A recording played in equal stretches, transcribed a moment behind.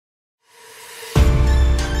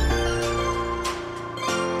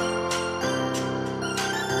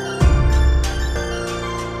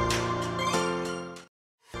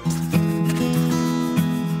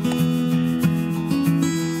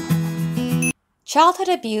Childhood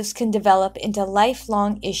abuse can develop into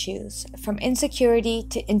lifelong issues, from insecurity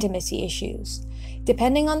to intimacy issues.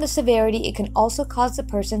 Depending on the severity, it can also cause the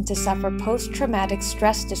person to suffer post-traumatic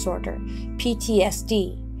stress disorder,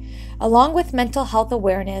 PTSD. Along with mental health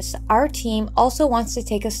awareness, our team also wants to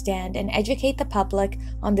take a stand and educate the public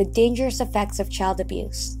on the dangerous effects of child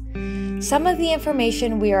abuse. Some of the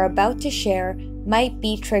information we are about to share might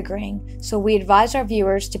be triggering, so we advise our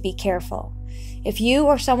viewers to be careful. If you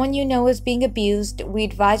or someone you know is being abused, we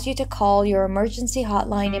advise you to call your emergency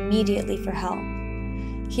hotline immediately for help.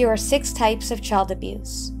 Here are 6 types of child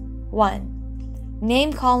abuse. 1.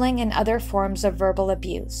 Name-calling and other forms of verbal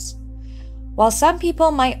abuse. While some people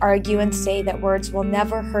might argue and say that words will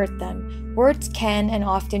never hurt them, words can and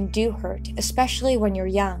often do hurt, especially when you're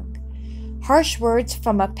young. Harsh words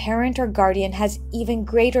from a parent or guardian has even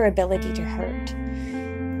greater ability to hurt.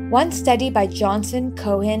 One study by Johnson,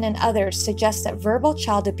 Cohen, and others suggests that verbal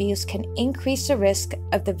child abuse can increase the risk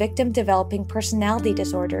of the victim developing personality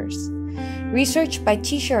disorders. Research by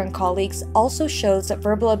Tischer and colleagues also shows that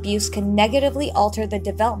verbal abuse can negatively alter the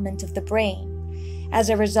development of the brain. As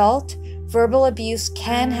a result, verbal abuse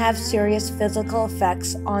can have serious physical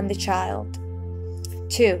effects on the child.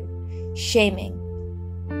 2. Shaming.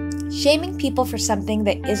 Shaming people for something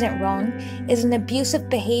that isn't wrong is an abusive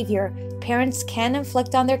behavior parents can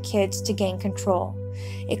inflict on their kids to gain control.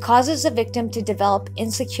 It causes the victim to develop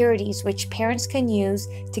insecurities which parents can use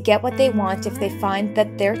to get what they want if they find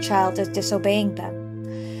that their child is disobeying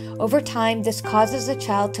them. Over time, this causes the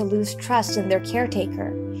child to lose trust in their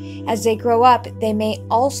caretaker. As they grow up, they may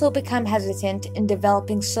also become hesitant in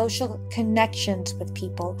developing social connections with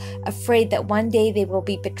people, afraid that one day they will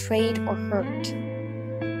be betrayed or hurt.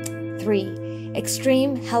 3.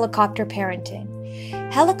 Extreme helicopter parenting.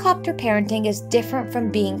 Helicopter parenting is different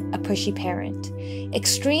from being a pushy parent.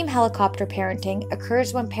 Extreme helicopter parenting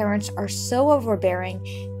occurs when parents are so overbearing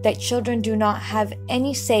that children do not have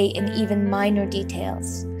any say in even minor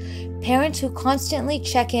details. Parents who constantly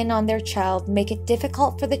check in on their child make it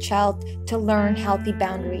difficult for the child to learn healthy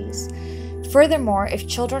boundaries. Furthermore, if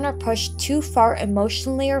children are pushed too far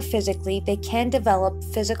emotionally or physically, they can develop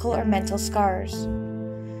physical or mental scars.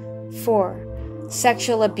 4.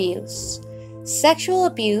 Sexual abuse. Sexual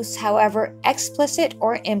abuse, however explicit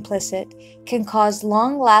or implicit, can cause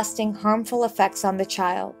long-lasting harmful effects on the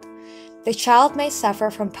child. The child may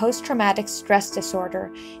suffer from post-traumatic stress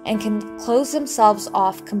disorder and can close themselves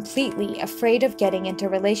off completely, afraid of getting into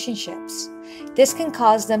relationships. This can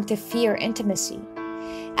cause them to fear intimacy.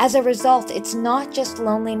 As a result, it's not just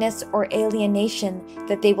loneliness or alienation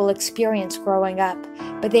that they will experience growing up,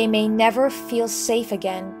 but they may never feel safe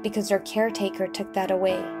again because their caretaker took that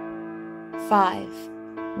away. 5.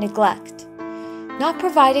 Neglect. Not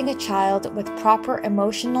providing a child with proper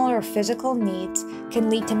emotional or physical needs can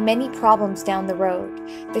lead to many problems down the road.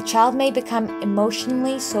 The child may become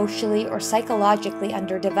emotionally, socially, or psychologically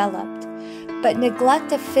underdeveloped. But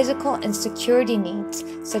neglect of physical and security needs,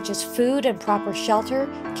 such as food and proper shelter,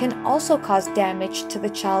 can also cause damage to the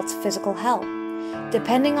child's physical health.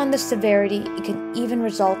 Depending on the severity, it can even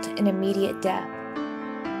result in immediate death.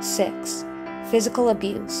 6. Physical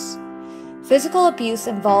abuse. Physical abuse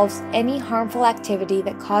involves any harmful activity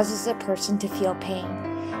that causes a person to feel pain.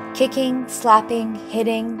 Kicking, slapping,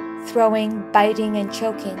 hitting, throwing, biting, and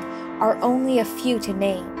choking are only a few to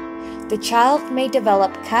name. The child may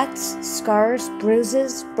develop cuts, scars,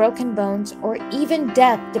 bruises, broken bones, or even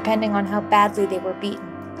death depending on how badly they were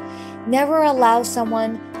beaten. Never allow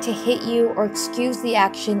someone to hit you or excuse the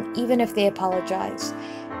action even if they apologize.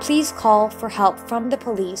 Please call for help from the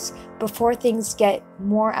police before things get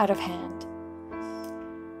more out of hand.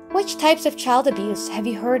 Which types of child abuse have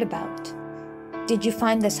you heard about? Did you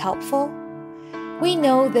find this helpful? We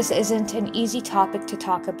know this isn't an easy topic to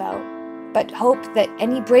talk about, but hope that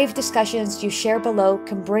any brave discussions you share below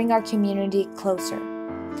can bring our community closer.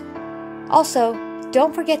 Also,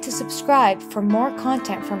 don't forget to subscribe for more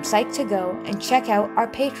content from Psych2Go and check out our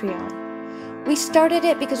Patreon. We started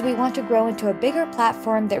it because we want to grow into a bigger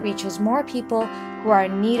platform that reaches more people who are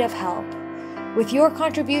in need of help. With your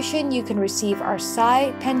contribution, you can receive our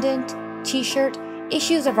Psy pendant, t-shirt,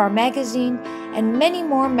 issues of our magazine, and many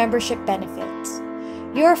more membership benefits.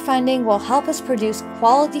 Your funding will help us produce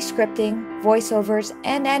quality scripting, voiceovers,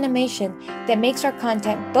 and animation that makes our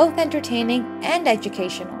content both entertaining and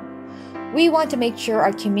educational. We want to make sure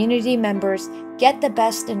our community members get the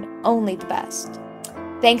best and only the best.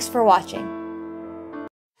 Thanks for watching.